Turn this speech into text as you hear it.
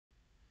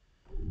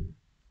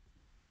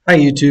Hi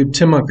YouTube,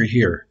 Tim Unkert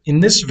here. In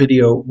this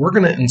video, we're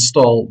going to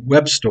install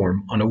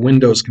WebStorm on a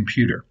Windows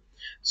computer.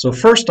 So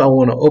first I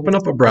want to open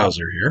up a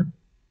browser here.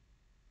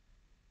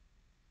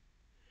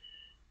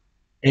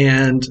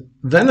 And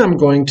then I'm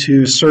going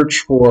to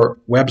search for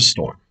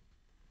WebStorm.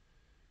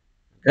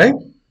 Okay,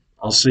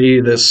 I'll see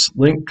this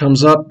link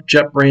comes up,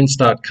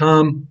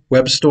 jetbrains.com,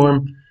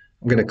 WebStorm.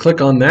 I'm going to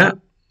click on that.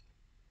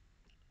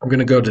 I'm going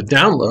to go to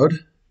download.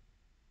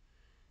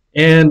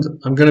 And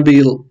I'm going to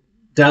be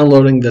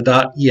downloading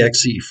the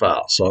 .exe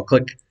file. So I'll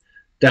click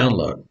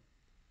download.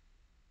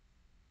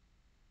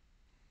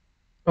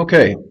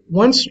 Okay,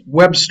 once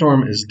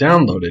WebStorm is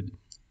downloaded,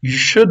 you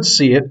should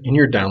see it in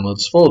your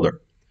downloads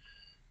folder.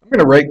 I'm going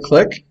to right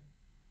click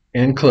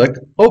and click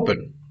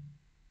open.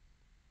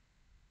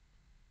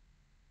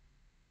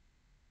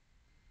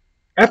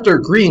 After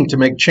agreeing to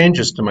make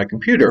changes to my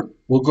computer,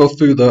 we'll go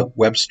through the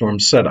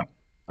WebStorm setup.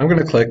 I'm going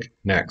to click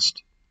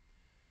next.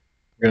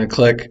 I'm going to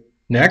click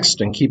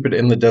next and keep it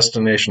in the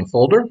destination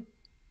folder.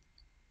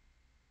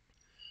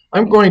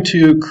 I'm going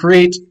to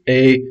create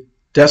a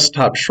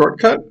desktop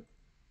shortcut.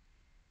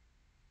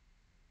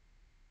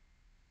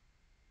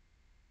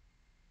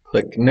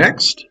 Click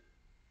next.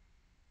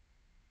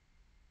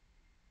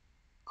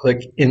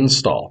 Click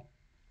install.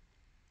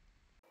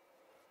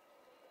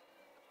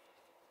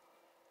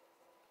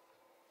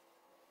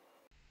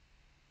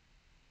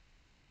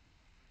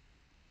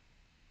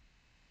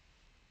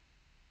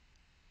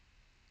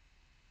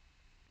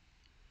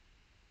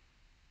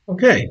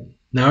 Okay,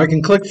 now I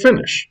can click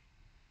finish.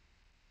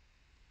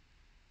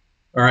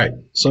 All right,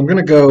 so I'm going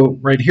to go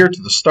right here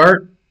to the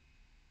start.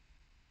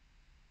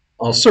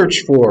 I'll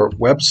search for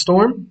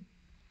WebStorm,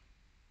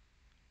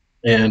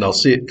 and I'll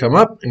see it come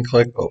up and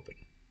click open.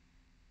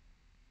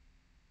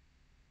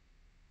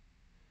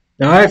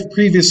 Now I've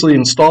previously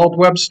installed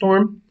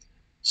WebStorm,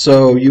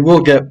 so you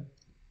will get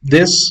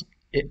this.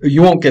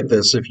 You won't get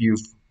this if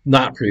you've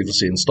not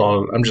previously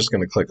installed it. I'm just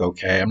going to click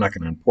OK. I'm not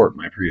going to import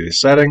my previous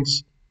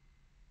settings.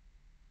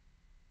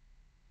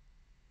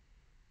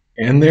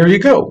 And there you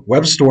go.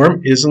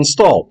 WebStorm is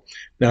installed.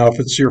 Now, if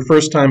it's your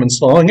first time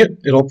installing it,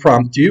 it'll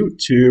prompt you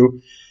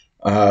to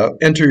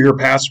enter your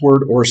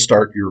password or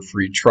start your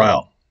free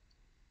trial.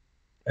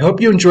 I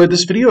hope you enjoyed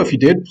this video. If you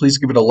did, please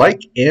give it a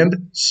like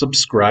and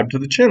subscribe to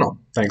the channel.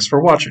 Thanks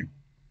for watching.